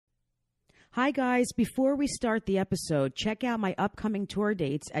Hi, guys. Before we start the episode, check out my upcoming tour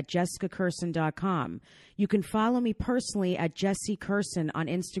dates at jessicacurson.com. You can follow me personally at Jessie Curson on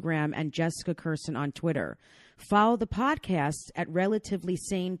Instagram and Jessica Curson on Twitter. Follow the podcast at Relatively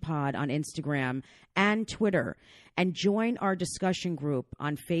Sane Pod on Instagram and Twitter. And join our discussion group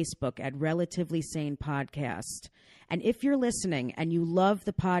on Facebook at Relatively Sane Podcast. And if you're listening and you love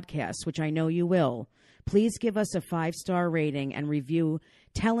the podcast, which I know you will, please give us a 5-star rating and review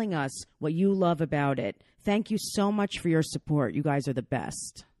telling us what you love about it. Thank you so much for your support. You guys are the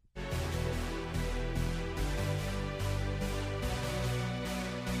best.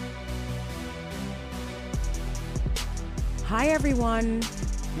 Hi, everyone.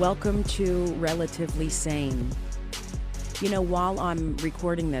 Welcome to Relatively Sane. You know, while I'm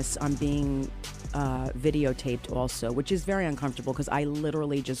recording this, I'm being videotaped also, which is very uncomfortable because I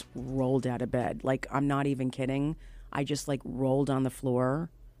literally just rolled out of bed. Like, I'm not even kidding. I just rolled on the floor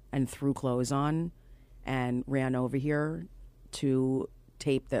and threw clothes on and ran over here to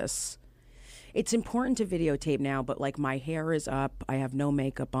tape this. It's important to videotape now, but my hair is up. I have no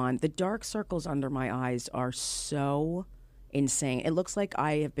makeup on. The dark circles under my eyes are so insane. It looks like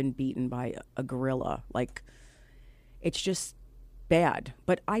I have been beaten by a gorilla. It's just bad,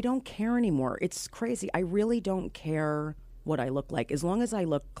 but I don't care anymore. It's crazy. I really don't care what I look like. As long as I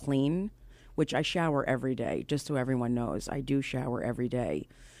look clean, which I shower every day, just so everyone knows. I do shower every day.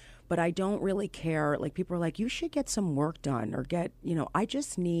 But I don't really care. People are like, you should get some work done or get, I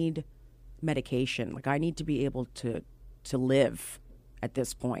just need medication. I need to be able to live at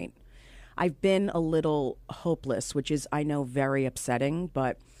this point. I've been a little hopeless, which is, I know, very upsetting,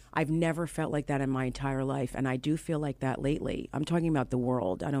 but I've never felt like that in my entire life, and I do feel like that lately. I'm talking about the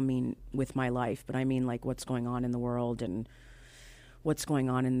world. I don't mean with my life, but I mean what's going on in the world and what's going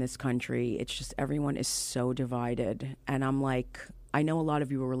on in this country. It's just everyone is so divided, and I'm I know a lot of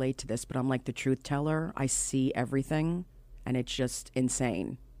you will relate to this, but I'm like the truth teller. I see everything, and it's just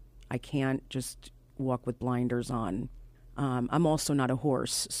insane. I can't just walk with blinders on. I'm also not a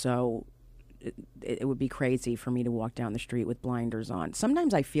horse, so it would be crazy for me to walk down the street with blinders on.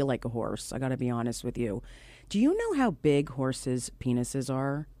 Sometimes I feel like a horse. I got to be honest with you. Do you know how big horses' penises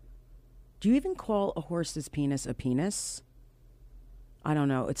are? Do you even call a horse's penis a penis? I don't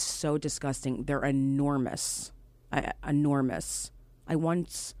know. It's so disgusting. They're enormous. Enormous. I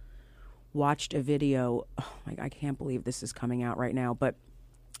once watched a video. Oh I can't believe this is coming out right now. But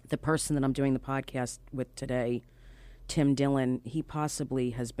the person that I'm doing the podcast with today, Tim Dillon, he possibly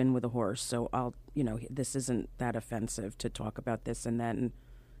has been with a horse. So this isn't that offensive to talk about this and then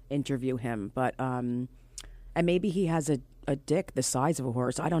interview him. But, and maybe he has a dick the size of a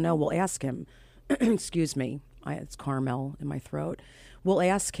horse. I don't know. We'll ask him. Excuse me. It's caramel in my throat. We'll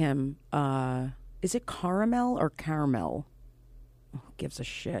ask him, is it caramel or caramel? Oh, who gives a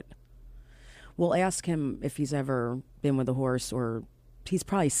shit? We'll ask him if he's ever been with a horse, or he's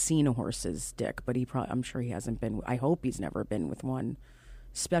probably seen a horse's dick, but I'm sure he hasn't been. I hope he's never been with one,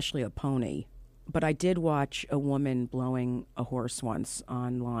 especially a pony. But I did watch a woman blowing a horse once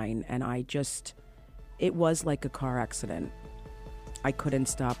online, and it was like a car accident. I couldn't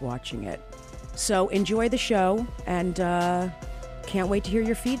stop watching it. So enjoy the show, and can't wait to hear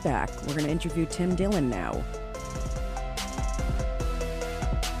your feedback. We're going to interview Tim Dillon now.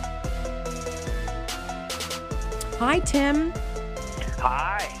 Hi, Tim.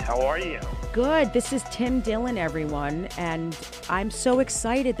 Hi, how are you? Good. This is Tim Dillon, everyone, and I'm so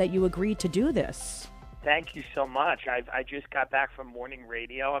excited that you agreed to do this. Thank you so much. I just got back from morning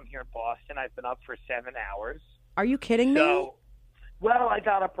radio. I'm here in Boston. I've been up for 7 hours. Are you kidding me? Well, I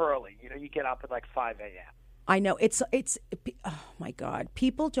got up early. You get up at 5 a.m. I know. It's oh, my God.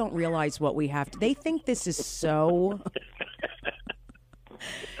 People don't realize what we have to. They think this is so,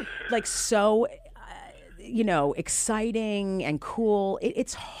 so... exciting and cool.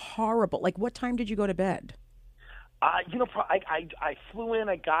 It's horrible. What time did you go to bed? I flew in.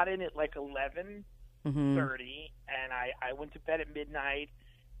 I got in at 11:30, and I went to bed at midnight,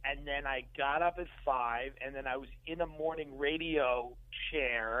 and then I got up at 5, and then I was in a morning radio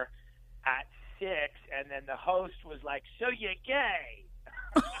chair at 6, and then the host was like, "So you're gay?"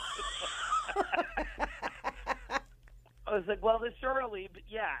 I was like, "Well, it's early, but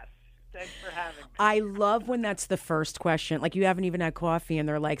yes." Thanks for having me. I love when that's the first question. You haven't even had coffee, and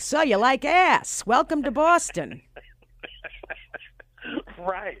they're like, "So you like ass? Welcome to Boston."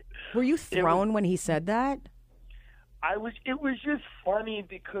 Right. Were you thrown when he said that? It was just funny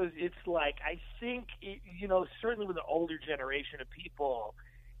because it's I think, certainly with the older generation of people,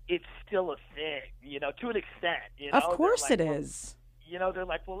 it's still a thing, to an extent. Of course it is. They're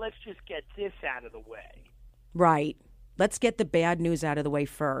like, well, let's just get this out of the way. Right. let's get the bad news out of the way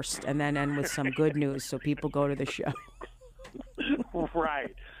first and then end with some good news so people go to the show.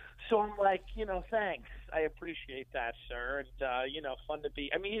 Right. So I'm like, thanks. I appreciate that, sir. And, fun to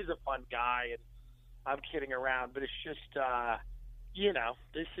be. I mean, he's a fun guy, and I'm kidding around, but it's just,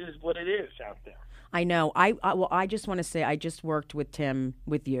 this is what it is out there. I know. I just want to say I just worked with Tim,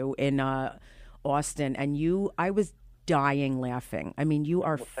 with you, in Austin, and I was dying laughing. I mean, you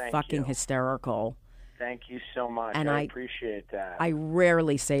are fucking hysterical. Thank you so much. And I appreciate that. I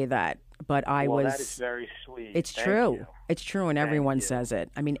rarely say that, but that is very sweet. It's true. It's true, and everyone says it.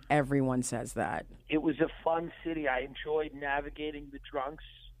 I mean, everyone says that. It was a fun city. I enjoyed navigating the drunks.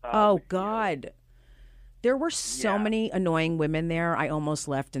 God. There were so many annoying women there. I almost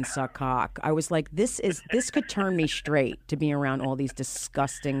left and sucked cock. I was like, this could turn me straight to be around all these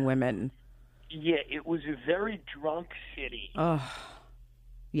disgusting women. Yeah, it was a very drunk city.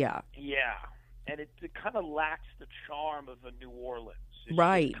 Yeah. Yeah. And it kind of lacks the charm of a New Orleans. It's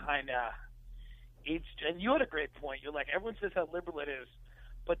right. And you had a great point. You're like, everyone says how liberal it is,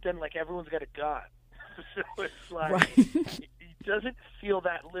 but then like everyone's got a gun. So it's like, it doesn't feel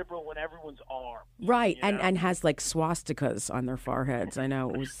that liberal when everyone's armed. Right. And has like swastikas on their foreheads. I know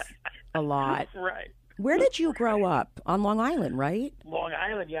it was a lot. Right. Where did you grow up? On Long Island, right? Long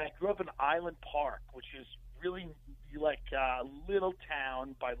Island, yeah. I grew up in Island Park, which is really like a little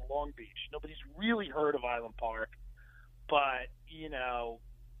town by Long Beach. Nobody's really heard of Island Park, but,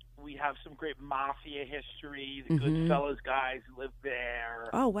 we have some great mafia history. The Goodfellas guys who live there.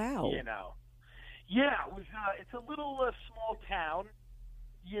 Oh, wow. Yeah, it's a little small town,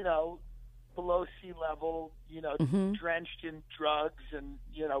 below sea level, drenched in drugs and,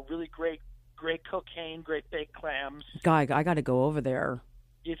 really great cocaine, great baked clams. Guy, I got to go over there.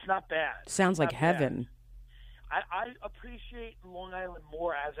 It's not bad. Sounds like heaven. I appreciate Long Island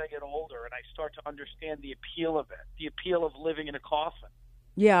more as I get older and I start to understand the appeal of it, the appeal of living in a coffin.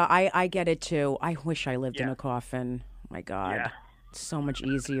 Yeah, I get it too. I wish I lived in a coffin. My God. Yeah. It's so much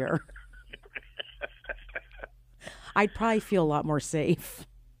easier. I'd probably feel a lot more safe.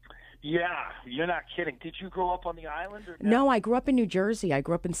 Yeah, you're not kidding. Did you grow up on the island? Or no, I grew up in New Jersey. I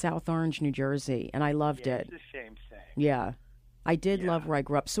grew up in South Orange, New Jersey, and I loved it. It's the same thing. Yeah. I did love where I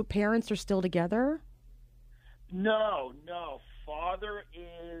grew up. So parents are still together? No. Father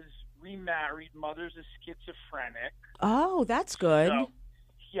is remarried. Mother's a schizophrenic. Oh, that's good. So,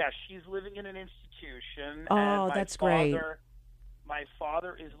 yeah, she's living in an institution. Oh, and that's great. My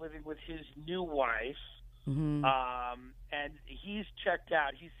father is living with his new wife. Mm-hmm. And he's checked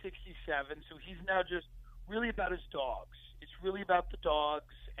out. He's 67, so he's now just really about his dogs. It's really about the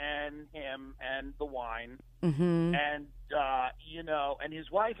dogs and him and the wine. Mm-hmm. And, and his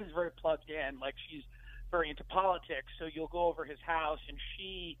wife is very plugged in. Like, she's very into politics, so you'll go over his house, and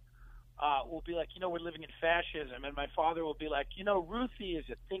she will be like, we're living in fascism. And my father will be like, Ruthie is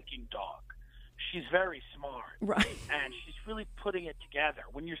a thinking dog. She's very smart. Right. And she's really putting it together.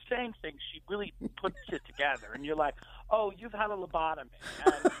 When you're saying things, she really puts it together. And you're like, oh, you've had a lobotomy.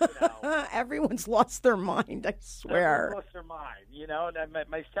 And, everyone's lost their mind, I swear. Everyone's lost their mind, And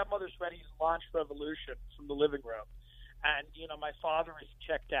my stepmother's ready to launch revolution from the living room. And, my father is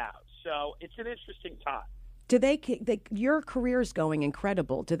checked out. So it's an interesting time. Do your career's going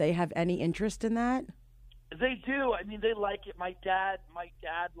incredible. Do they have any interest in that? They do. I mean, they like it. My dad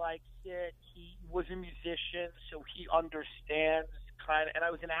likes it. He was a musician, so he understands kind of. And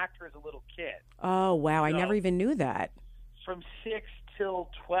I was an actor as a little kid. Oh, wow. I never even knew that. From 6 till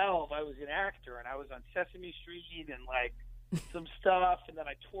 12, I was an actor, and I was on Sesame Street and, like, some stuff. And then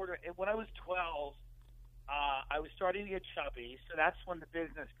I toured. And when I was 12, I was starting to get chubby, so that's when the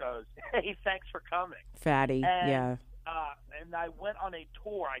business goes, hey, thanks for coming. Fatty, yeah. And I went on a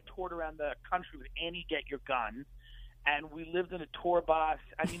tour. I toured around the country with Annie Get Your Gun, and we lived in a tour bus.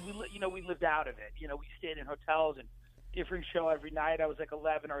 I mean, we lived out of it. We stayed in hotels and different show every night. I was like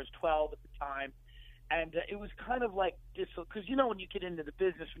 11 or I was 12 at the time, and it was kind of like this because when you get into the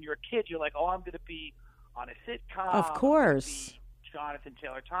business when you're a kid, you're like, oh, I'm going to be on a sitcom. Of course, Jonathan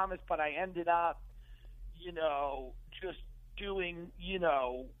Taylor Thomas. But I ended up, just doing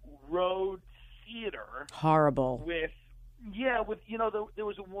road theater. Horrible. There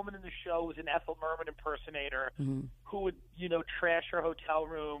was a woman in the show who was an Ethel Merman impersonator who would, trash her hotel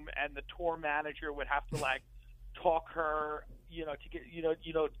room, and the tour manager would have to like talk her, to get,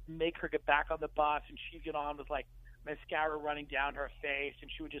 make her get back on the bus, and she'd get on with like mascara running down her face,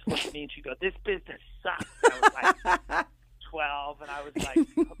 and she would just look at me and she'd go, "This business sucks." I was like 12, and I was like,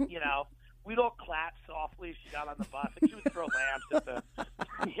 we'd all clap softly as she got on the bus. And she would throw lamps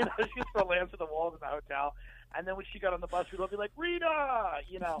at the walls of the hotel. And then when she got on the bus, we'd all be like, "Rita,"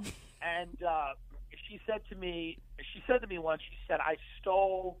 and she said to me once, she said, I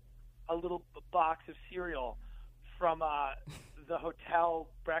stole a little box of cereal from the hotel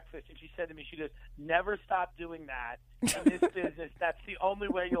breakfast, and she said to me, she goes, never stop doing that in this business. That's the only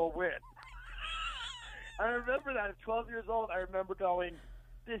way you'll win. I remember that at 12 years old. I remember going,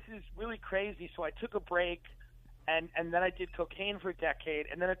 this is really crazy. So I took a break, and then I did cocaine for a decade,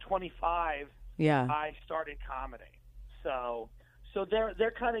 and then at 25, I started comedy. So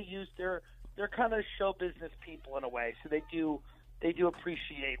they're kind of used. They're kind of show business people in a way. So they do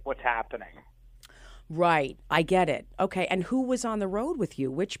appreciate what's happening. Right, I get it. Okay, and who was on the road with you?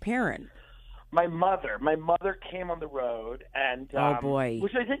 Which parent? My mother. My mother came on the road, and oh boy,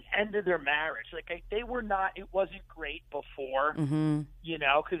 which I think ended their marriage. Like they were not. It wasn't great before, you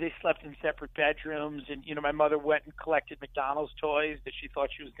know, because they slept in separate bedrooms, and you know, my mother went and collected McDonald's toys that she thought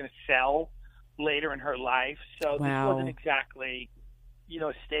she was going to sell later in her life. So this wasn't exactly, you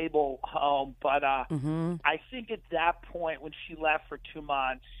know, a stable home. But I think at that point, when she left for 2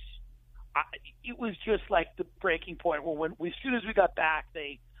 months, it was just like the breaking point. Well, as soon as we got back,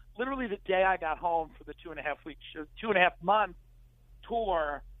 literally the day I got home for the 2.5 month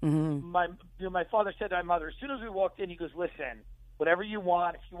tour, my father said to my mother, as soon as we walked in, he goes, listen, whatever you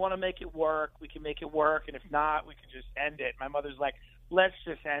want, if you want to make it work, we can make it work. And if not, we can just end it. My mother's like, let's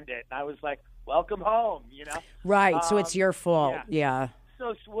just end it. And I was like, welcome home, you know? Right. So it's your fault. Yeah.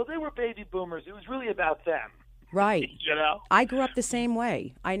 So, well, they were baby boomers. It was really about them. Right. You know? I grew up the same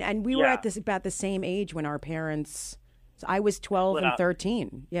way. And we were at about the same age when our parents, I was 12 and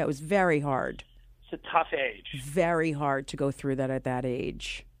 13. Yeah, it was very hard. It's a tough age. Very hard to go through that at that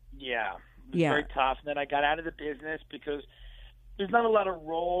age. Yeah. It was very tough. And then I got out of the business because there's not a lot of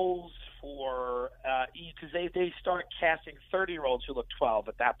roles for, because they start casting 30-year-olds who look 12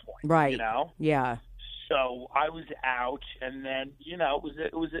 at that point. Right. You know? Yeah. So I was out, and then it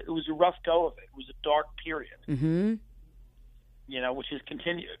was a rough go of it. It was a dark period. You know, which has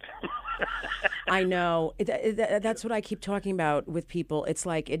continued. I know. That's what I keep talking about with people. It's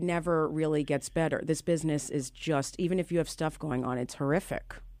like it never really gets better. This business is just, even if you have stuff going on, it's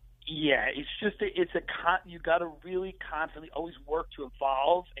horrific. Yeah, it's just you got to really constantly always work to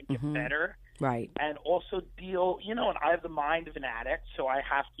evolve and get better. Right. And also deal. You know, and I have the mind of an addict, so I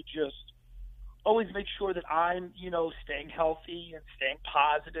have to just always make sure that I'm, you know, staying healthy and staying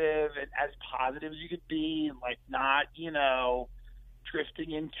positive and as positive as you could be, and like not, you know, drifting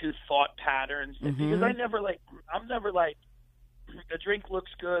into thought patterns. Because I'm never like a drink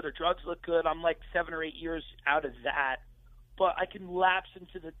looks good or drugs look good. I'm like 7 or 8 years out of that. But I can lapse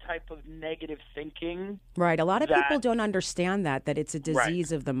into the type of negative thinking. Right. A lot of people don't understand that it's a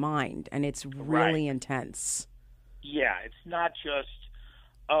disease of the mind, and it's really intense. Yeah, it's not just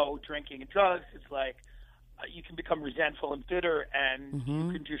drinking and drugs. It's like you can become resentful and bitter, and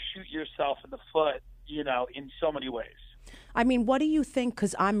you can just shoot yourself in the foot, you know, in so many ways. I mean, what do you think?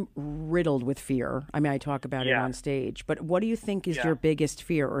 Because I'm riddled with fear. I mean, I talk about it on stage, but what do you think is your biggest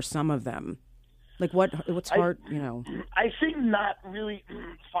fear, or some of them? Like what's hard, you know? I think not really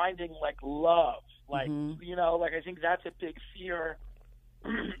finding like love, like you know, like I think that's a big fear.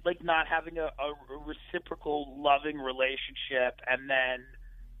 Like not having a reciprocal loving relationship, and then,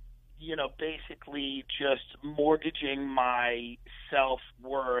 you know, basically just mortgaging my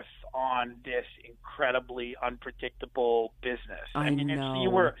self-worth on this incredibly unpredictable business. I mean, know.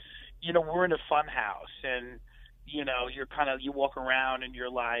 we're in a fun house, and, you know, you walk around and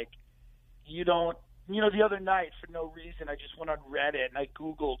you're like, you don't, you know, the other night for no reason, I just went on Reddit and I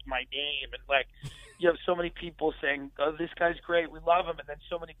Googled my name, and like, you have so many people saying, oh, this guy's great, we love him. And then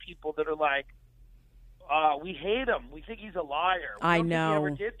so many people that are like, we hate him. We think he's a liar. We don't think he ever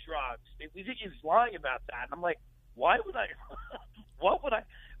did drugs. We think he's lying about that. And I'm like, why would I? What would I?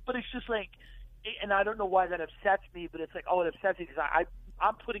 But it's just like, and I don't know why that upsets me, but it's like, oh, it upsets me because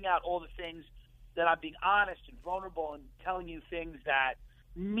I'm putting out all the things that I'm being honest and vulnerable and telling you things that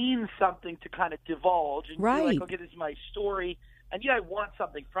mean something to kind of divulge. And you're like, okay, this is my story. And yeah, I want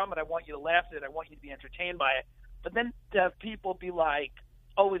something from it. I want you to laugh at it. I want you to be entertained by it. But then to have people be like,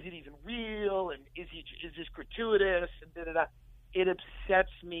 oh, is it even real? And is this gratuitous? And da-da-da. It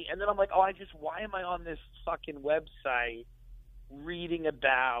upsets me. And then I'm like, why am I on this fucking website reading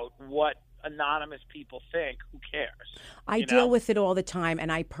about what anonymous people think? Who cares? I deal with it all the time,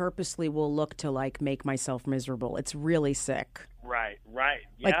 and I purposely will look to like make myself miserable. It's really sick. Right.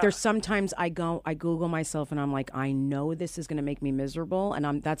 Yeah. Like there's sometimes I Google myself and I'm like, I know this is going to make me miserable,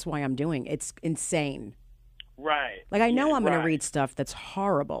 and that's why I'm doing it. It's insane. Right. Like I know I'm going to read stuff that's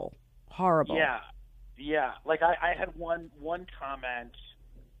horrible. Yeah. Like I had one comment.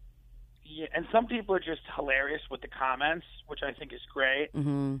 Yeah, and some people are just hilarious with the comments, which I think is great.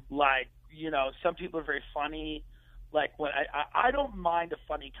 Like, some people are very funny. Like when I don't mind a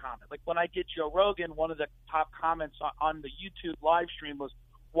funny comment. Like when I did Joe Rogan, one of the top comments on the YouTube live stream was,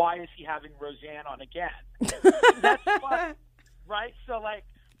 "Why is he having Roseanne on again?" That's fun, right? So like,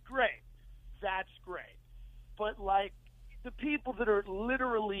 great, that's great. But like the people that are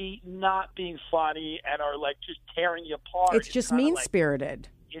literally not being funny and are like just tearing you apart, it's just mean-spirited.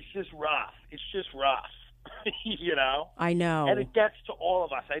 It's just rough. It's just rough. I know. And it gets to all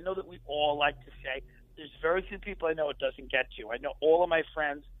of us. I know that we all like to say, there's very few people I know it doesn't get to. I know all of my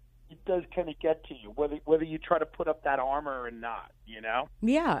friends, it does kind of get to you, whether you try to put up that armor or not,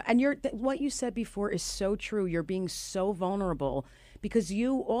 Yeah, and what you said before is so true. You're being so vulnerable because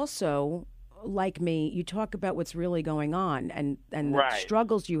you also, like me, you talk about what's really going on and the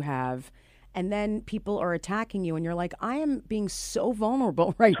struggles you have. And then people are attacking you, and you're like, I am being so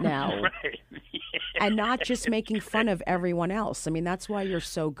vulnerable right now. Right. And not just making fun of everyone else. I mean, that's why you're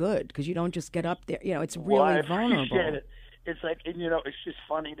so good, because you don't just get up there. It's really vulnerable. It's like, it's just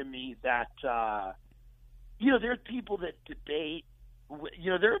funny to me that, there are people that debate.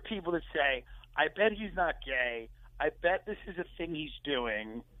 There are people that say, I bet he's not gay. I bet this is a thing he's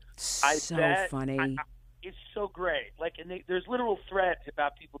doing. Funny. It's so great. Like, and there's literal threads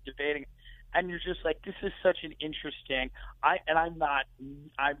about people debating. And you're just like, this is such an interesting. I'm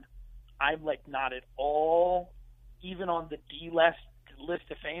like not at all even on the D list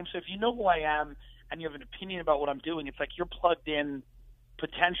of fame. So if you know who I am and you have an opinion about what I'm doing, it's like you're plugged in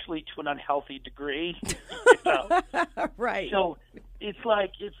potentially to an unhealthy degree. Right. So it's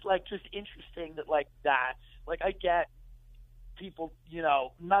like just interesting that I get people.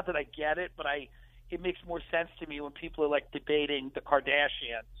 Not that I get it, but it makes more sense to me when people are like debating the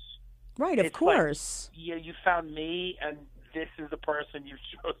Kardashians. Right, of course. Like, you found me, and this is the person you've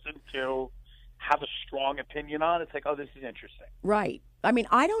chosen to have a strong opinion on. It's like, oh, this is interesting. Right. I mean,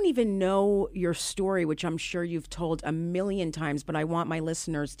 I don't even know your story, which I'm sure you've told a million times, but I want my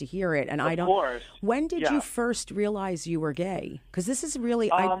listeners to hear it. And of course. When did you first realize you were gay? Because this is really,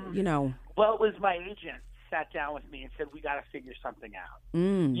 Well, it was my agent sat down with me and said, we got to figure something out.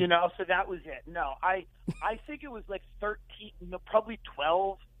 So that was it. No, I think it was like 13, probably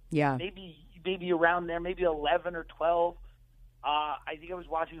 12. Yeah. Maybe around there, maybe 11 or 12. I think I was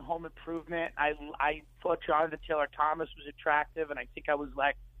watching Home Improvement. I thought Jonathan Taylor Thomas was attractive, and I think I was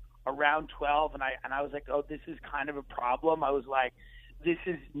like around 12, and I was like, oh, this is kind of a problem. I was like, this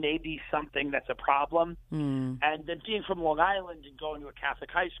is maybe something that's a problem. And then being from Long Island and going to a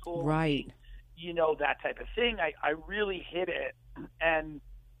Catholic high school, right? That type of thing. I really hit it and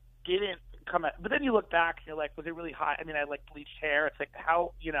didn't come out. But then you look back and you're like, was it really hot? I mean, I had like bleached hair. It's like,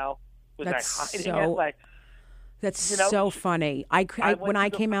 how, was I hiding it? Like, that's so funny. When I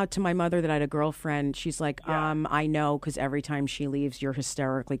came out to my mother that I had a girlfriend, she's like, I know, because every time she leaves, you're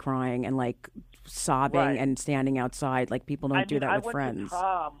hysterically crying and like sobbing and standing outside. Like people don't do that with friends. I went to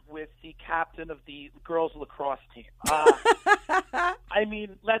prom with the captain of the girls lacrosse team. I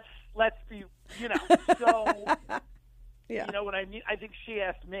mean, let's be, so. Yeah. You know what I mean? I think she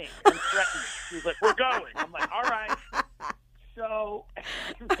asked me and threatened me. She was like, we're going. I'm like, all right. So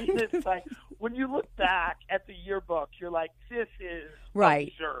it's like, when you look back at the yearbook, you're like, this is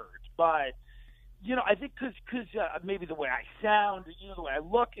absurd. But, I think because maybe the way I sound, the way I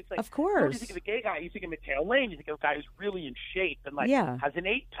look, it's like, of course. When you think of a gay guy, you think of Mateo Lane, you think of a guy who's really in shape and has an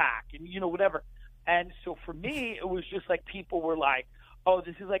 8-pack and, whatever. And so for me, it was just like people were like, oh,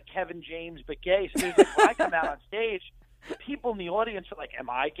 this is like Kevin James, but gay. So there's like, when I come out on stage, people in the audience are like, am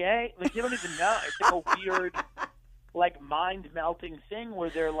I gay? Like, you don't even know. It's like a weird, like, mind-melting thing where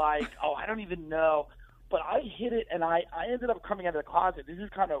they're like, oh, I don't even know. But I hit it, and I ended up coming out of the closet. This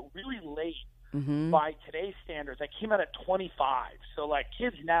is kind of really late by today's standards. I came out at 25. So, like,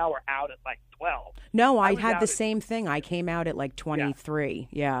 kids now are out at, like, 12. No, I had the same thing. I came out at, like, 23.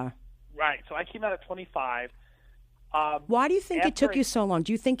 Yeah. Right. So I came out at 25. Why do you think it took you so long?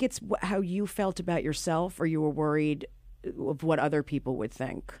 Do you think it's how you felt about yourself, or you were worried of what other people would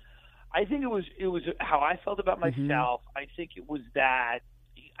think? I think it was how I felt about myself. I think it was that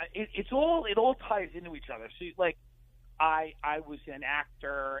it all ties into each other. So like I was an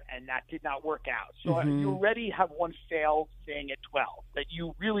actor and that did not work out. So you already have one failed thing at 12 that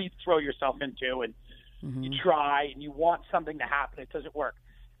you really throw yourself into and you try and you want something to happen. It doesn't work.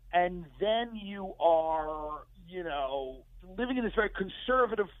 And then you are, living in this very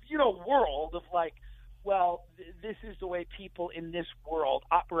conservative, world of like, well, this is the way people in this world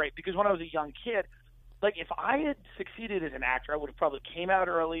operate. Because when I was a young kid, like if I had succeeded as an actor, I would have probably came out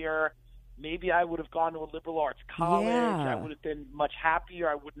earlier. Maybe I would have gone to a liberal arts college. Yeah. I would have been much happier.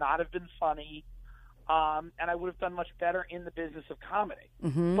 I would not have been funny. And I would have done much better in the business of comedy.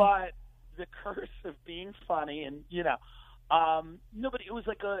 But the curse of being funny, and no, but it was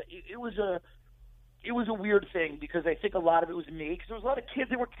like it was a weird thing because I think a lot of it was me because there was a lot of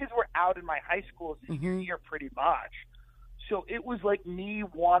kids. Kids were out in my high school senior year pretty much, so it was like me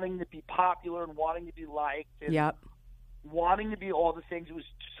wanting to be popular and wanting to be liked, and wanting to be all the things. It was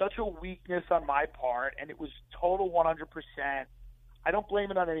such a weakness on my part, and it was total 100%. I don't blame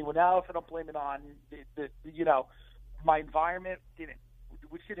it on anyone else. I don't blame it on my environment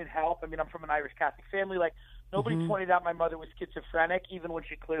which didn't help. I mean, I'm from an Irish Catholic family. Like, nobody pointed out my mother was schizophrenic, even when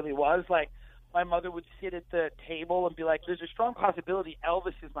she clearly was. Like, my mother would sit at the table and be like, "There's a strong possibility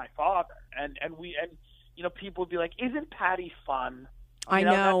Elvis is my father," and people would be like, "Isn't Patty fun?" I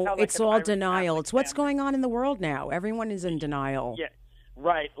know. How, it's an all Irish denial. Catholic It's what's family. going on in the world now. Everyone is in denial. Yeah.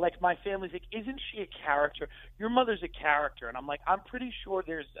 Right. Like, my family's like, "Isn't she a character? Your mother's a character." And I'm like, "I'm pretty sure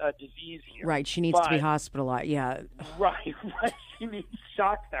there's a disease here." Right. She needs to be hospitalized. Yeah. Right. She needs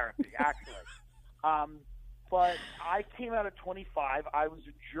shock therapy, actually. But I came out at 25. I was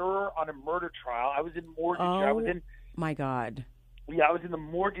a juror on a murder trial. I was in mortgage. My God. Yeah, I was in the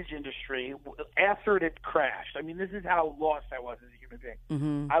mortgage industry after it had crashed. I mean, this is how lost I was as a human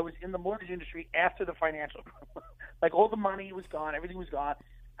being. I was in the mortgage industry after the financial like, all the money was gone, everything was gone,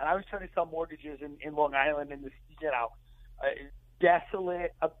 and I was trying to sell mortgages in Long Island in this,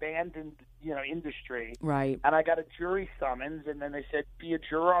 desolate, abandoned, industry. Right. And I got a jury summons, and then they said, be a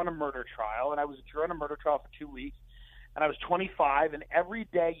juror on a murder trial, and I was a juror on a murder trial for 2 weeks, and I was 25, and every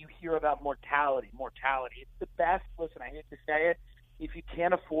day you hear about mortality. It's the best. Listen, I hate to say it. If you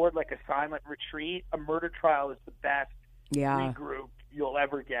can't afford, like, a silent retreat, a murder trial is the best regroup you'll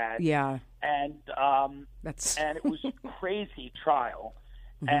ever get. Yeah. And and it was a crazy trial.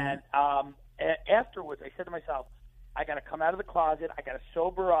 And afterwards, I said to myself, I got to come out of the closet, I got to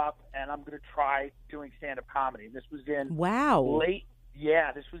sober up, and I'm going to try doing stand-up comedy. And this was in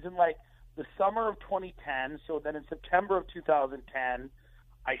this was in, like, the summer of 2010. So then in September of 2010,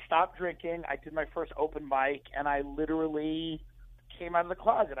 I stopped drinking. I did my first open mic, and I literally came out of the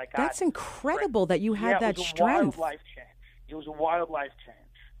closet. That's incredible that you had that strength. It was a wild life change. It was a wild life change.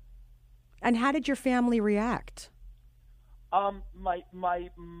 And how did your family react? My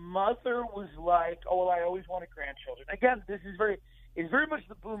mother was like, "Oh, well, I always wanted grandchildren." Again, it's very much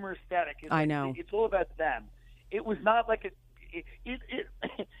the boomer aesthetic. I know. It's all about them. It was not like it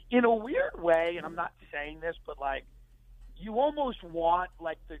in a weird way, and I'm not saying this, but, like, you almost want,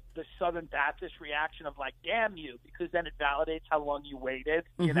 like, the Southern Baptist reaction of, like, "Damn you," because then it validates how long you waited,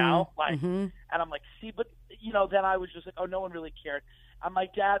 you know? Like, and I'm like, see, but, then I was just like, oh, no one really cared. And my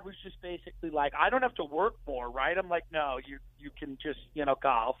dad was just basically like, "I don't have to work more, right?" I'm like, "No, you can just,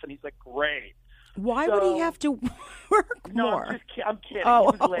 golf." And he's like, "Great." Why would he have to work more? I'm kidding.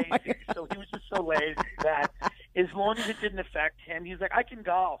 Oh, he was lazy. So he was just so lazy that as long as it didn't affect him, he's like, "I can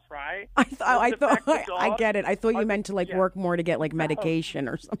golf, right?" I thought I get it. I thought you meant to, like, work more to get, like, medication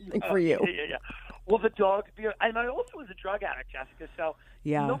or something for you. Yeah. Well, the dog, and I also was a drug addict, Jessica. So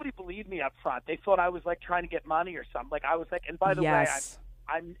nobody believed me up front. They thought I was, like, trying to get money or something. Like, I was like, and by the way,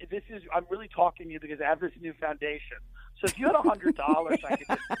 I'm really talking to you because I have this new foundation. So if you had $100 I could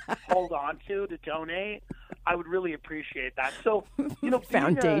just hold on to donate, I would really appreciate that. So,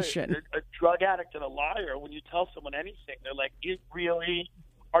 foundation. Being a drug addict and a liar, when you tell someone anything, they're like,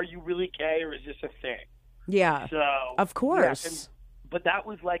 are you really gay, or is this a thing? Yeah. So of course. But that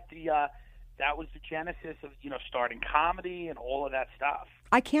was like the genesis of, starting comedy and all of that stuff.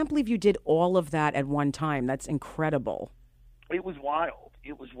 I can't believe you did all of that at one time. That's incredible. It was wild.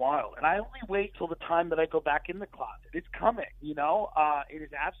 And I only wait till the time that I go back in the closet. It's coming, it is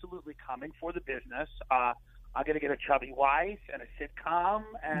absolutely coming for the business. I'm going to get a chubby wife and a sitcom.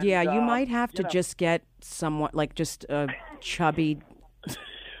 And, you might have to just get somewhat, like, just a chubby.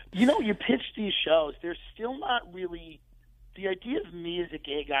 You pitch these shows. There's still not really, the idea of me as a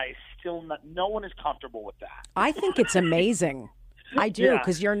gay guy is still not, no one is comfortable with that. I think it's amazing. I do,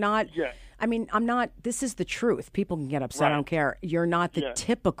 because you're not, Yeah. I mean, I'm not, this is the truth. People can get upset. Right. I don't care. You're not the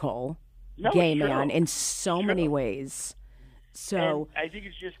typical gay man in so many ways. So and I think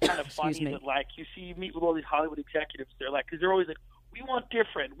it's just kind of funny that, like, you meet with all these Hollywood executives. They're like, because they're always like, we want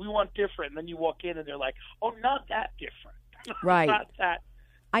different. And then you walk in and they're like, oh, not that different. Right. Not that.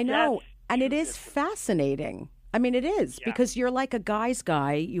 I know. And it is fascinating. I mean, it is, because you're like a guy's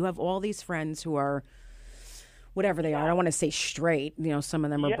guy. You have all these friends who are whatever they are. I don't want to say straight. Some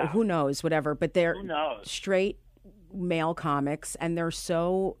of them are, who knows, whatever. But they're straight male comics, and they're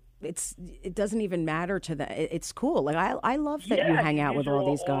so, it doesn't even matter to them. It's cool. Like, I love that you hang out with all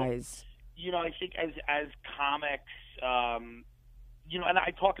these guys. I think as comics, and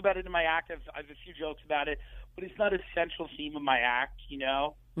I talk about it in my act. I have a few jokes about it, but it's not a central theme of my act,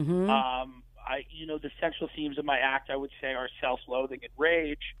 The central themes of my act, I would say, are self-loathing and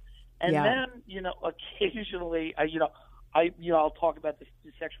rage. And then, occasionally, I'll talk about the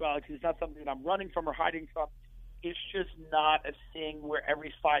sexuality because it's not something that I'm running from or hiding from. It's just not a thing where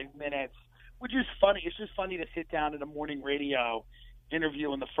every 5 minutes, which is funny. It's just funny to sit down at a morning radio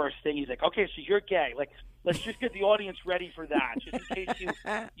interview and the first thing he's like, okay, so you're gay. Like, let's just get the audience ready for that. Just in case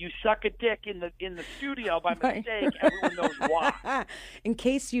you suck a dick in the studio by mistake, everyone knows why. In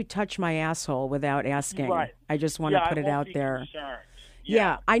case you touch my asshole without asking. Right. I just want to put it out there. Concerned.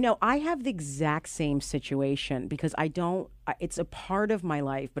 Yeah, I know. I have the exact same situation because it's a part of my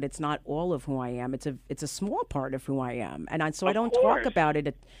life, but it's not all of who I am. It's a small part of who I am. And I don't talk about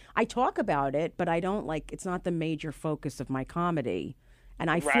it. I talk about it, but I don't it's not the major focus of my comedy. And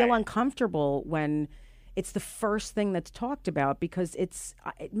I feel uncomfortable when it's the first thing that's talked about because it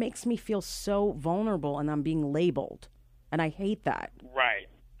makes me feel so vulnerable and I'm being labeled. And I hate that. Right.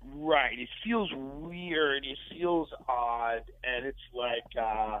 It feels weird. It feels odd. And it's like,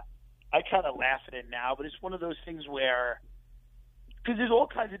 I kind of laugh at it now, but it's one of those things where, because there's all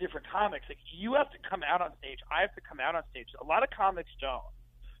kinds of different comics. Like, you have to come out on stage. I have to come out on stage. A lot of comics don't.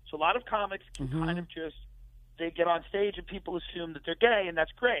 So a lot of comics can kind of just, they get on stage and people assume that they're gay, and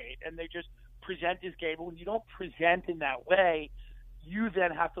that's great. And they just present as gay. But when you don't present in that way, you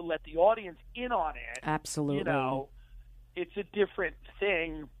then have to let the audience in on it. Absolutely. It's a different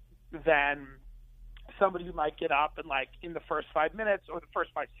thing than somebody who might get up and, like, in the first 5 minutes or the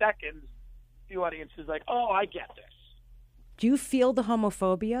first 5 seconds, the audience is like, oh, I get this. Do you feel the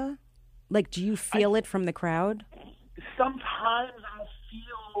homophobia? Like, do you feel it from the crowd? Sometimes I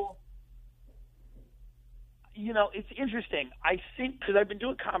feel, it's interesting. I think, because I've been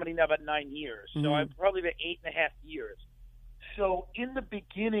doing comedy now about 9 years, so I've probably been 8.5 years. So in the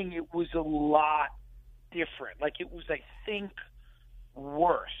beginning, it was a lot different. Like, it was, I think,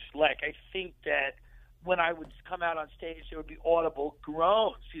 worse. Like, I think that when I would come out on stage, there would be audible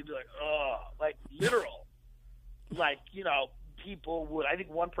groans. You'd be like, oh, like literal. Like, people would, I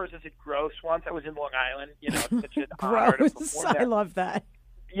think one person said gross once. I was in Long Island, such an honor to perform there. I love that.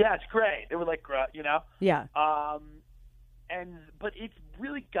 Yeah, it's great. They were like, Yeah. But it's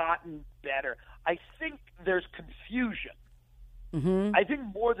really gotten better. I think there's confusion. I think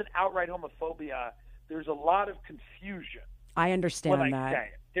more than outright homophobia, there's a lot of confusion. I understand when that. I say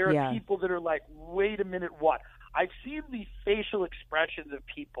it. There are people that are like, wait a minute, what? I've seen the facial expressions of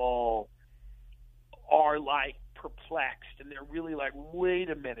people are like perplexed, and they're really like, wait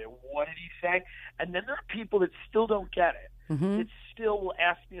a minute, what did he say? And then there are people that still don't get it. That still will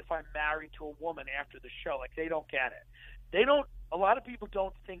ask me if I'm married to a woman after the show. Like, they don't get it. A lot of people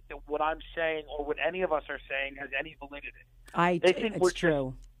don't think that what I'm saying or what any of us are saying has any validity. They think we're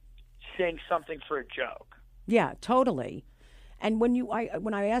true. Just saying something for a joke. Yeah, totally. And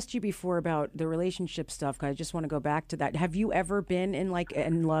when I asked you before about the relationship stuff, 'cause I just want to go back to that. Have you ever been in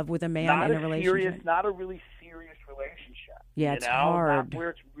love with a man in a relationship? Not a really serious relationship. Yeah, it's hard. Not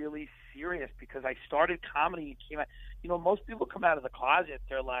where it's really serious, because I started comedy and came out. Most people come out of the closet.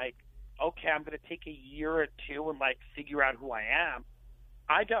 They're like, okay, I'm going to take a year or two and like figure out who I am.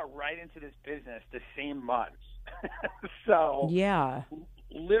 I got right into this business the same month. So yeah.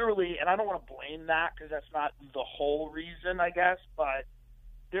 Literally, and I don't want to blame that because that's not the whole reason, I guess, but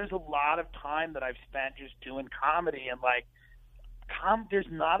there's a lot of time that I've spent just doing comedy, and like, there's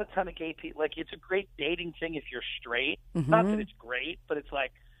not a ton of gay people. Like, it's a great dating thing if you're straight. Not that it's great, but it's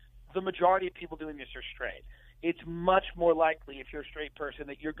like the majority of people doing this are straight. It's much more likely, if you're a straight person,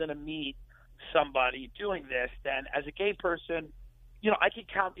 that you're going to meet somebody doing this than as a gay person. I can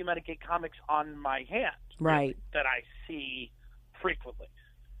count the amount of gay comics on my hand, right, that I see frequently.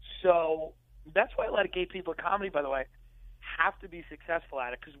 So that's why a lot of gay people in comedy, by the way, have to be successful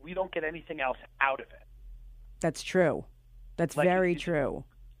at it, because we don't get anything else out of it. That's true. That's like, very true.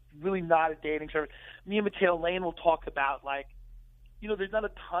 Really not a dating service. Me and Mateo Lane will talk about, like, there's not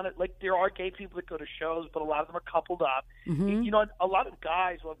a ton of, like, there are gay people that go to shows, but a lot of them are coupled up. A lot of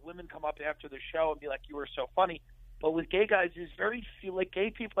guys will have women come up after the show and be like, you were so funny. But with gay guys, there's very few, like, gay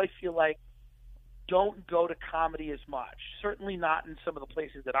people, I feel like, don't go to comedy as much. Certainly not in some of the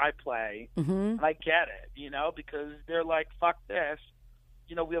places that I play. And I get it, because they're like, fuck this.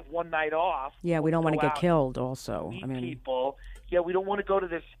 We have one night off. Yeah, we don't want to get killed also. People. Yeah, we don't want to go to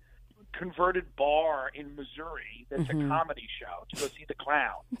this converted bar in Missouri that's a comedy show to go see the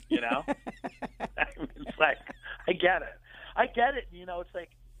clown, It's like, I get it. It's like,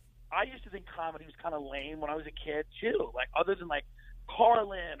 I used to think comedy was kind of lame when I was a kid, too. Like, other than, like,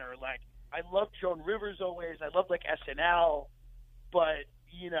 Carlin or, like, I loved Joan Rivers always. I loved, like, SNL. But,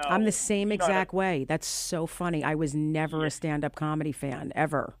 I'm the same exact way. That's so funny. I was never a stand-up comedy fan,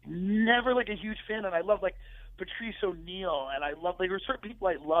 ever. Never like a huge fan, and I love like Patrice O'Neill, and I love like there were certain people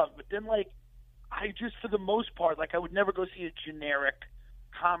I loved, but then like I just for the most part like I would never go see a generic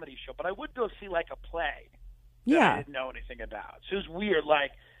comedy show, but I would go see like a play that I didn't know anything about. So it was weird,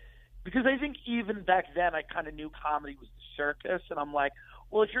 like because I think even back then I kind of knew comedy was the circus, and I'm like,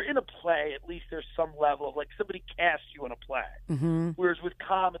 well, if you're in a play, at least there's some level of like somebody cast you in a play. Mm-hmm. Whereas with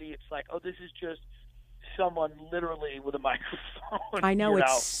comedy, it's like, oh, this is just someone literally with a microphone. I know,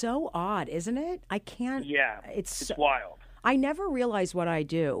 it's so odd, isn't it? I can't. Yeah, it's wild. I never realize what I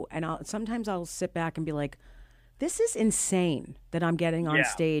do, and sometimes I'll sit back and be like, this is insane that I'm getting on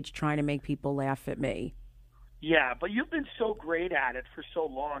stage trying to make people laugh at me. Yeah, but you've been so great at it for so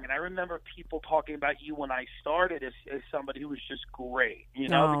long, and I remember people talking about you when I started as somebody who was just great,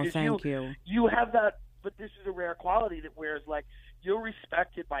 because thank you. You have that, but this is a rare quality that whereas like you're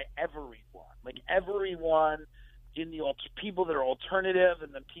respected by everyone, like everyone in the people that are alternative,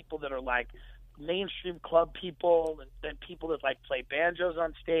 and then people that are like mainstream club people, and then people that like play banjos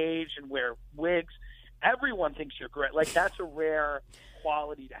on stage and wear wigs. Everyone thinks you're great. Like that's a rare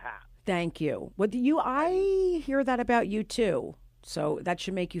quality to have. Thank you. I hear that about you too. So that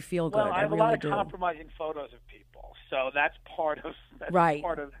should make you feel good. Well, I have really a lot of do. compromising photos of people, so that's part of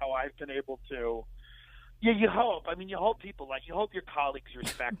part of how I've been able to. Yeah, you hope. I mean, you hope people you hope your colleagues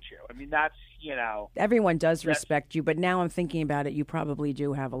respect you. I mean, that's Everyone does respect you, but now I'm thinking about it. You probably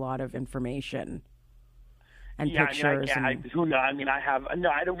do have a lot of information and pictures. Who knows? I mean, I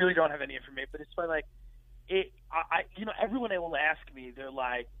really don't have any information, but it's like everyone will ask me. They're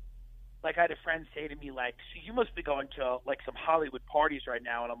like I had a friend say to me, like, so you must be going to, like, some Hollywood parties right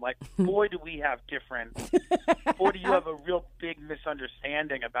now. And I'm like, boy, do we have boy, do you have a real big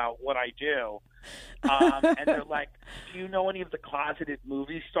misunderstanding about what I do. And they're like, do you know any of the closeted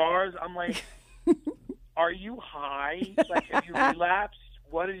movie stars? I'm like, are you high? Like, have you relapsed?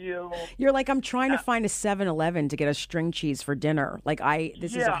 What are you? You're like, I'm trying to find a 7-Eleven to get a string cheese for dinner. Like,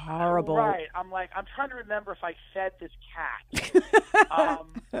 this is a horrible. Right. I'm like, I'm trying to remember if I fed this cat.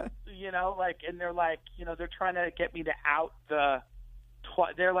 And they're like, they're trying to get me to out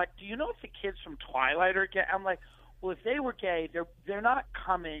they're like, do you know if the kids from Twilight are gay? I'm like, well, if they were gay, they're not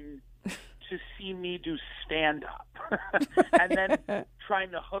coming to see me do stand-up and then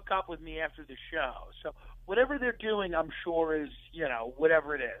trying to hook up with me after the show. So whatever they're doing, I'm sure is,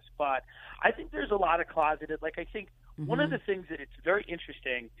 whatever it is. But I think there's a lot of closeted. Like, I think one of the things that it's very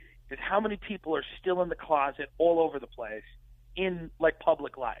interesting is how many people are still in the closet all over the place in, like,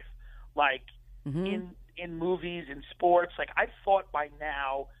 public life. Like, in movies, in sports. Like, I thought by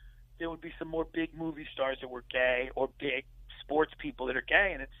now there would be some more big movie stars that were gay or big sports people that are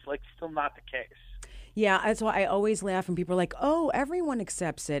gay, and it's, like, still not the case. Yeah, that's why I always laugh when people are like, oh, everyone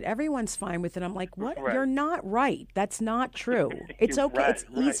accepts it. Everyone's fine with it. I'm like, what? Right. You're not right. That's not true. It's okay. It's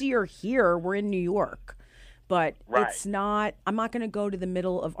easier here. We're in New York. But it's not, I'm not going to go to the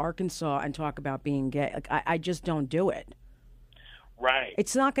middle of Arkansas and talk about being gay. Like, I just don't do it. Right.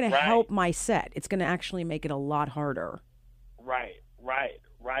 It's not going to help my set. It's going to actually make it a lot harder. Right.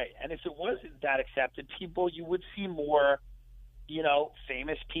 And if it wasn't that accepted, you would see more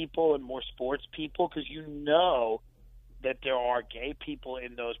famous people and more sports people, because that there are gay people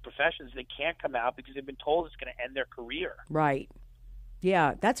in those professions that can't come out because they've been told it's going to end their career. Right.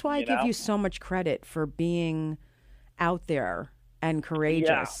 Yeah, that's why I give you so much credit for being out there and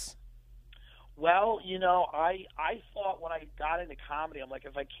courageous. Yeah. Well, I thought when I got into comedy, I'm like,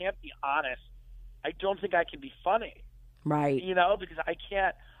 if I can't be honest, I don't think I can be funny. Right. Because I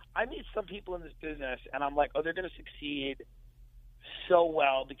can't. I meet some people in this business, and I'm like, oh, they're going to succeed so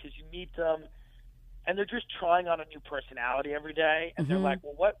well because you meet them and they're just trying on a new personality every day, and they're like,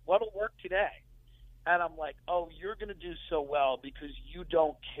 well, what'll work today? And I'm like, oh, you're going to do so well because you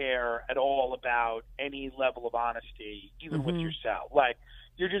don't care at all about any level of honesty, even with yourself. Like,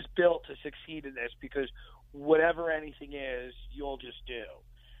 you're just built to succeed in this because whatever anything is, you'll just do.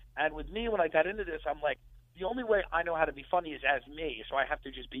 And with me, when I got into this, I'm like, the only way I know how to be funny is as me, so I have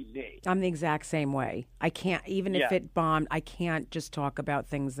to just be me. I'm the exact same way. I can't, even if it bombed, I can't just talk about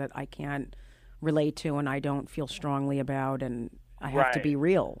things that I can't relate to and I don't feel strongly about, and I have to be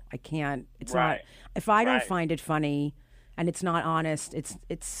real. I can't, it's not, if I don't find it funny and it's not honest,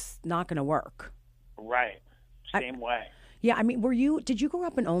 it's not going to work. Right. Same way. Yeah, I mean, did you grow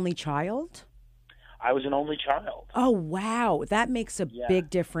up an only child? I was an only child. Oh, wow. That makes a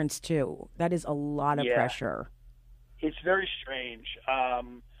big difference, too. That is a lot of pressure. It's very strange.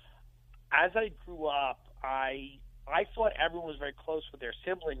 As I grew up, I thought everyone was very close with their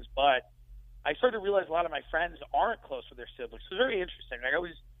siblings, but I started to realize a lot of my friends aren't close with their siblings. So it's very interesting. Like I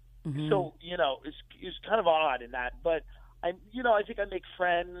was, so, you know, it's kind of odd in that. But, I think I make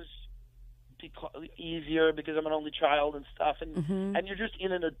friends easier because I'm an only child and stuff. And, and you're just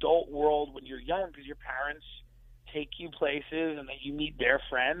in an adult world when you're young because your parents take you places and then you meet their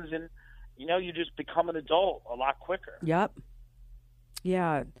friends. And, you know, you just become an adult a lot quicker. Yep.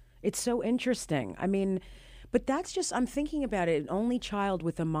 Yeah. It's so interesting. I mean, but that's just, I'm thinking about it, an only child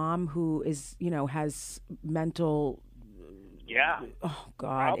with a mom who is, you know, has mental, oh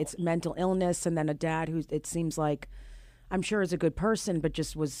God, it's mental illness. And then a dad who it seems like, I'm sure is a good person, but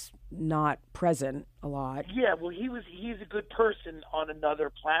just was not present a lot. Yeah, well, he's a good person on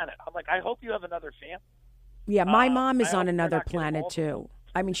another planet. I'm like, I hope you have another family. Yeah, my mom is on another planet too.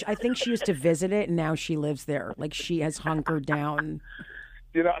 I mean, I think she used to visit it and now she lives there. Like she has hunkered down.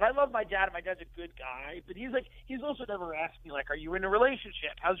 You know, and I love my dad, and my dad's a good guy, but he's also never asked me, like, are you in a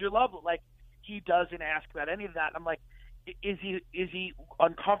relationship? How's your love? Like, he doesn't ask about any of that. I'm like, is he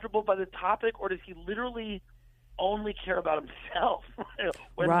uncomfortable by the topic, or does he literally only care about himself?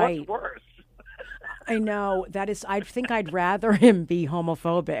 What's worse? I know. I think I'd rather him be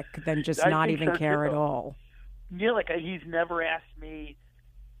homophobic than just not even care at all. Yeah, like, he's never asked me.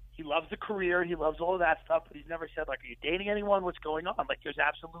 He loves the career. He loves all of that stuff, but he's never said, like, are you dating anyone? What's going on? Like, there's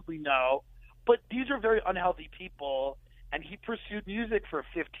absolutely no. But these are very unhealthy people, and he pursued music for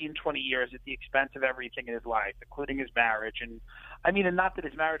 15, 20 years at the expense of everything in his life, including his marriage. And, I mean, and not that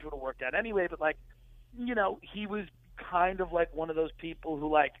his marriage would have worked out anyway, but, like, you know, he was kind of like one of those people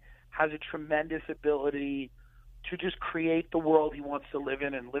who, like, has a tremendous ability to just create the world he wants to live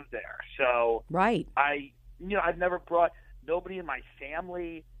in and live there. So right. I've never brought – nobody in my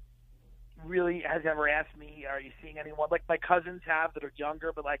family – really has ever asked me, are you seeing anyone? Like my cousins have that are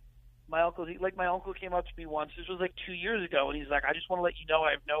younger, but like my uncle came up to me once. This was like 2 years ago, and he's like, I just want to let you know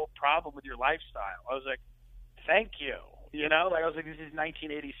I have no problem with your lifestyle. I was like, thank you. You know, like I was like, this is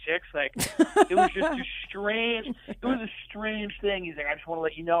 1986. Like it was just a strange. It was a strange thing. He's like, I just want to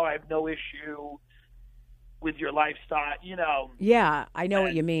let you know I have no issue with your lifestyle. You know. Yeah, I know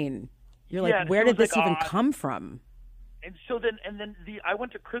what you mean. You're like, where did this even come from? And so then I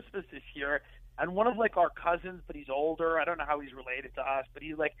went to Christmas this year, and one of like our cousins, but he's older. I don't know how he's related to us, but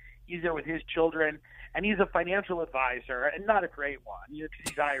he's there with his children, and he's a financial advisor, and not a great one, you know,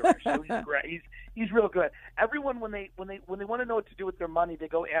 because he's Irish. So he's great. He's real good. Everyone when they want to know what to do with their money, they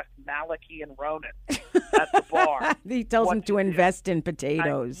go ask Malachi and Ronan at the bar. He tells them to invest in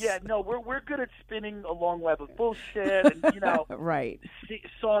potatoes. We're good at spinning a long web of bullshit, and you know, right,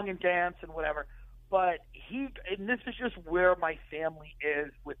 song and dance and whatever. But and this is just where my family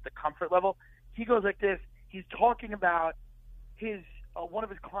is with the comfort level. He goes like this. He's talking about his one of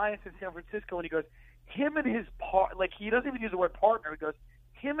his clients in San Francisco, and he goes, him and his like he doesn't even use the word partner. He goes,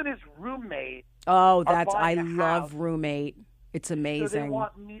 him and his roommate. Oh, I love roommate. It's amazing. So they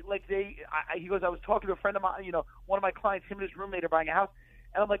want me like he goes, I was talking to a friend of mine, you know, one of my clients, him and his roommate are buying a house.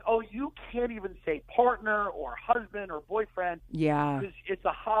 And I'm like, oh, you can't even say partner or husband or boyfriend. Yeah. Because it's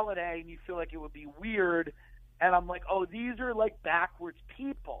a holiday and you feel like it would be weird. And I'm like, oh, these are like backwards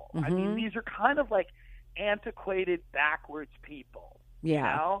people. I mean, these are kind of like antiquated backwards people.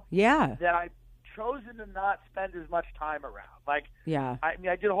 Yeah. You know? Yeah. That I've chosen to not spend as much time around. Like, yeah. I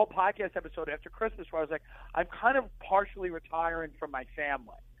mean, I did a whole podcast episode after Christmas where I was like, I'm kind of partially retiring from my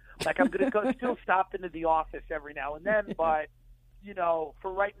family. Like, I'm going to still stop into the office every now and then, but you know,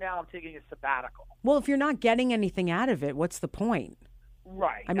 for right now, I'm taking a sabbatical. Well, if you're not getting anything out of it, what's the point?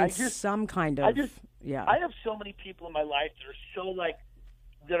 Right. I mean, some kind of. I have so many people in my life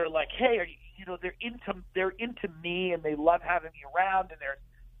that are like, hey, they're into me and they love having me around, and there's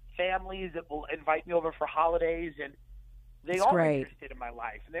families that will invite me over for holidays, and they are interested in my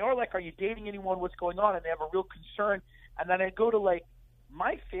life, and they are like, are you dating anyone? What's going on? And they have a real concern. And then I go to like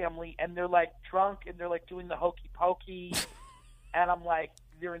my family, and they're like drunk, and they're like doing the hokey pokey. And I'm like,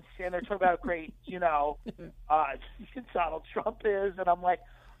 they're insane. They're talking about how great, you know, Donald Trump is. And I'm like,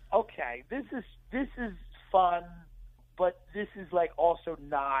 okay, this is fun, but this is like also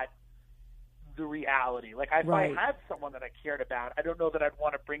not the reality. Like if I had someone that I cared about, I don't know that I'd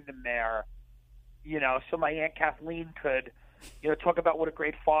want to bring them there, you know, so my Aunt Kathleen could, you know, talk about what a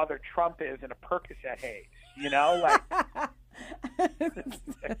great father Trump is in a Percocet haze, you know, like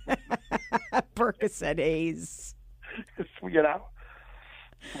Percocet haze. You know,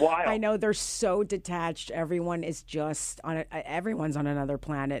 wild. I know, they're so detached. Everyone is just everyone's on another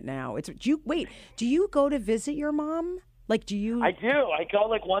planet now. Do you go to visit your mom? Like, do you? I do. I go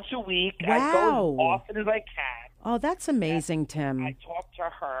like once a week. Wow. I go as often as I can. Oh, that's amazing, Tim. I talk to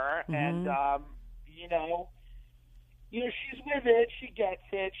her, and you know, she's with it. She gets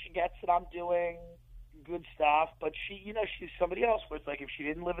it. I'm doing good stuff, but she, she's somebody else. Where it's like if she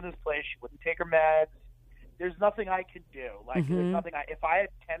didn't live in this place, she wouldn't take her meds. There's nothing I could do. Like there's nothing. If I had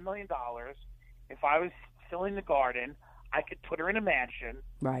 $10 million, if I was still in the garden, I could put her in a mansion.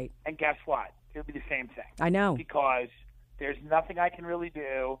 Right. And guess what? It would be the same thing. I know. Because there's nothing I can really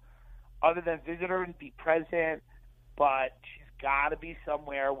do other than visit her and be present. But she's got to be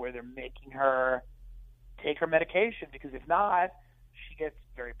somewhere where they're making her take her medication, because if not, she gets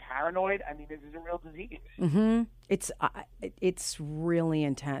very paranoid. I mean, this is a real disease. Mm-hmm. It's really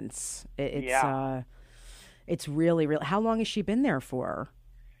intense. It's really, really. How long has she been there for?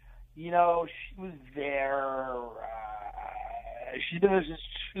 She was there. She's been there since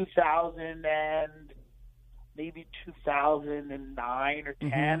 2000 and maybe 2009 or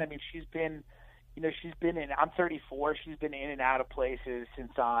 10. I mean, she's been in. I'm 34. She's been in and out of places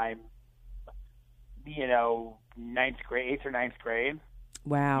since I'm, ninth grade, 8th or 9th grade.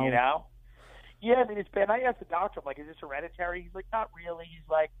 Wow. Yeah. I mean, it's been. I asked the doctor, I'm like, is this hereditary? He's like, not really. He's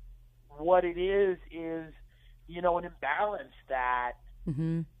like, what it is an imbalance that.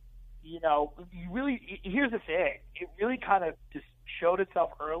 You really, here's the thing. It really kind of just showed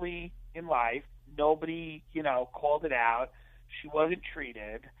itself early in life. Nobody, called it out. She wasn't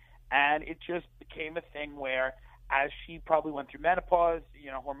treated. And it just became a thing where, as she probably went through menopause,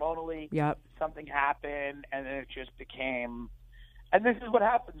 hormonally, something happened. And then it just became, and this is what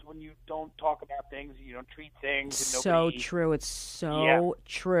happens when you don't talk about things, you don't treat things. And so true. It's so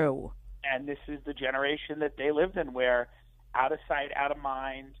true. And this is the generation that they lived in, where out of sight, out of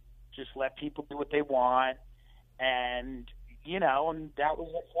mind, just let people do what they want, and and that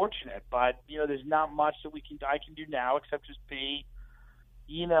was unfortunate. But there's not much that I can do now except just be,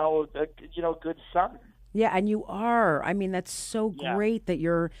 a good son. Yeah, and you are. I mean, that's so great that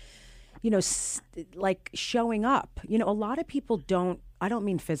you're, like showing up. A lot of people don't. I don't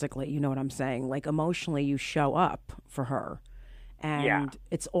mean physically. You know what I'm saying? Like emotionally, you show up for her, and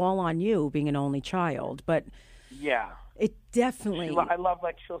it's all on you being an only child. But it definitely. I love,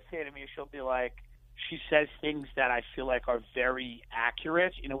 like, she'll say to me, she'll be like, she says things that I feel like are very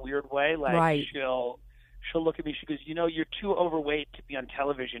accurate in a weird way. Like, she'll look at me, she goes, you're too overweight to be on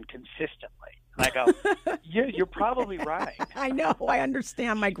television consistently. And I go, yeah, you're probably right. I know. I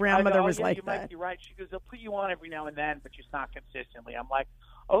understand. My grandmother was like you that. Might be right. She goes, they'll put you on every now and then, but just not consistently. I'm like,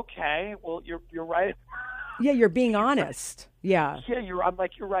 okay, well, you're right. Yeah, you're being honest. Yeah. Yeah, I'm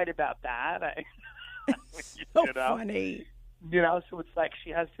like, you're right about that. So funny. So it's like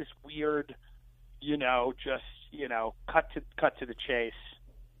she has this weird, cut to the chase.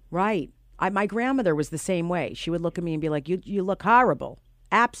 Right. My grandmother was the same way. She would look at me and be like, you look horrible.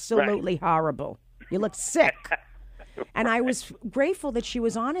 Absolutely horrible. You look sick. And I was grateful that she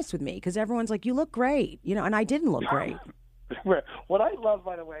was honest with me, because everyone's like, you look great. And I didn't look great. What I love,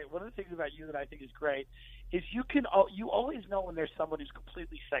 by the way, one of the things about you that I think is great is you always know when there's someone who's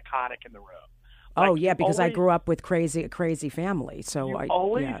completely psychotic in the room. Like, because I grew up with a crazy family. So I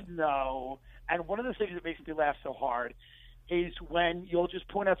always know. And one of the things that makes me laugh so hard is when you'll just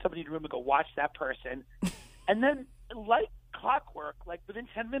point out somebody in the room and go, watch that person. And then, like clockwork, like within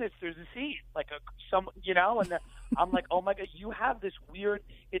 10 minutes, there's a scene, like and then I'm like, oh my God, you have this weird,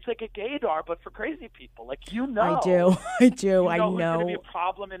 it's like a gaydar, but for crazy people. Like, I do. I know. Who's going to be a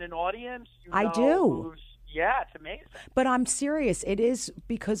problem in an audience. I do. Yeah, it's amazing. But I'm serious. It is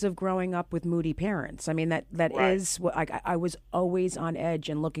because of growing up with moody parents. I mean, that is what I was always on edge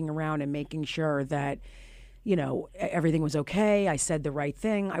and looking around and making sure that, everything was okay. I said the right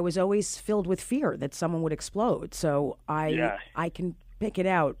thing. I was always filled with fear that someone would explode. So I can pick it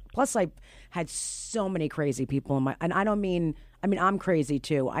out. Plus, I had so many crazy people and I don't mean, I'm crazy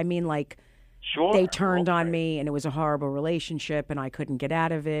too. I mean, like, they turned on me, and it was a horrible relationship, and I couldn't get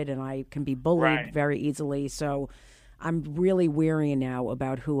out of it, and I can be bullied very easily. So I'm really weary now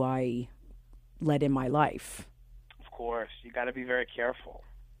about who I let in my life. Of course. You got to be very careful,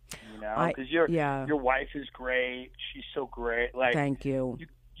 because your wife is great. She's so great. Like, thank you.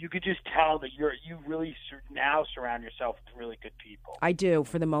 You could just tell that you really now surround yourself with really good people. I do,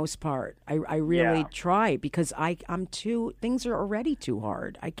 for the most part. I really try, because things are already too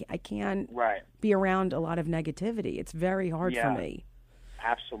hard. I can't be around a lot of negativity. It's very hard for me.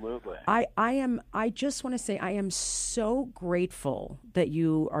 Absolutely. I just want to say I am so grateful that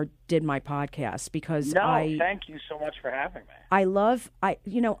you did my podcast, because thank you so much for having me. I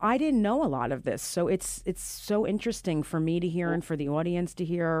didn't know a lot of this, so it's so interesting for me to hear and for the audience to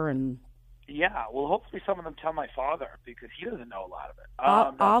hear. And well, hopefully some of them tell my father, because he doesn't know a lot of it.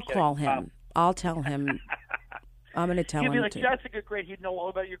 I'll call him. I'll tell him. I'm going to tell him He'd be like, to. Jessica, great. He'd know all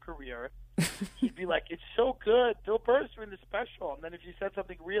about your career. He'd be like, it's so good. Bill Burr's doing the special. And then if you said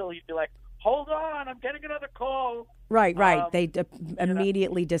something real, he'd be like, hold on, I'm getting another call. Right. They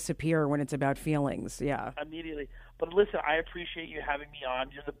immediately disappear when it's about feelings. Yeah. Immediately. But listen, I appreciate you having me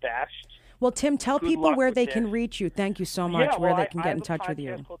on. You're the best. Well, Tim, tell Good people luck where with they this. can reach you. Thank you so much. Where they can get in touch with you.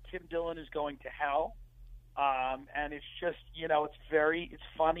 I have a podcast called Tim Dillon is Going to Hell. And it's just, it's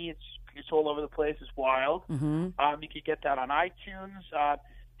funny. It's all over the place. It's wild. Mm-hmm. You can get that on iTunes.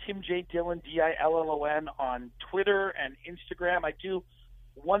 Tim J. Dillon, Dillon, on Twitter and Instagram. I do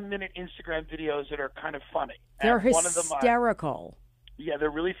 1-minute Instagram videos that are kind of funny. They're and hysterical. Yeah, they're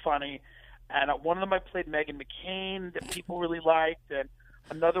really funny. And one of them I played Meghan McCain that people really liked. And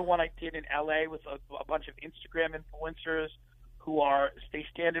another one I did in L.A. with a bunch of Instagram influencers who they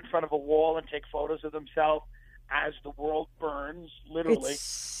stand in front of a wall and take photos of themselves as the world burns, literally. It's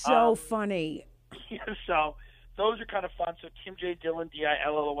so funny. So those are kind of fun. So Tim J. Dillon,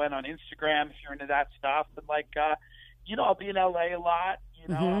 Dillon on Instagram if you're into that stuff. And I'll be in LA a lot.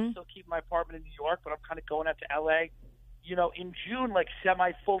 I'll still keep my apartment in New York, but I'm kind of going out to LA, in June, like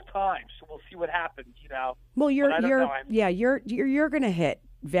semi full time. So we'll see what happens, Well, you're going to hit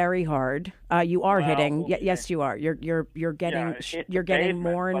very hard. You are hitting. Yes, you are. You're getting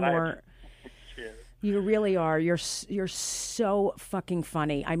more and more. You really are. You're so fucking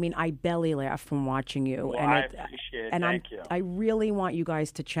funny. I mean, I belly laugh from watching you. Well, I appreciate it. Thank you. I really want you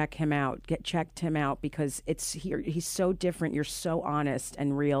guys to check him out. Check him out because he's so different. You're so honest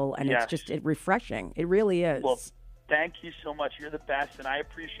and real, and it's just refreshing. It really is. Well, thank you so much. You're the best, and I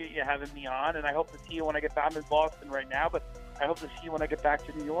appreciate you having me on. And I hope to see you when I get back. I'm in Boston right now, but I hope to see you when I get back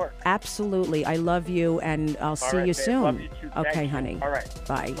to New York. Absolutely. I love you, and I'll see you soon. Love you too. Okay, Thank you. honey. All right.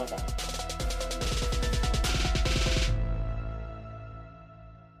 Bye. Bye-bye.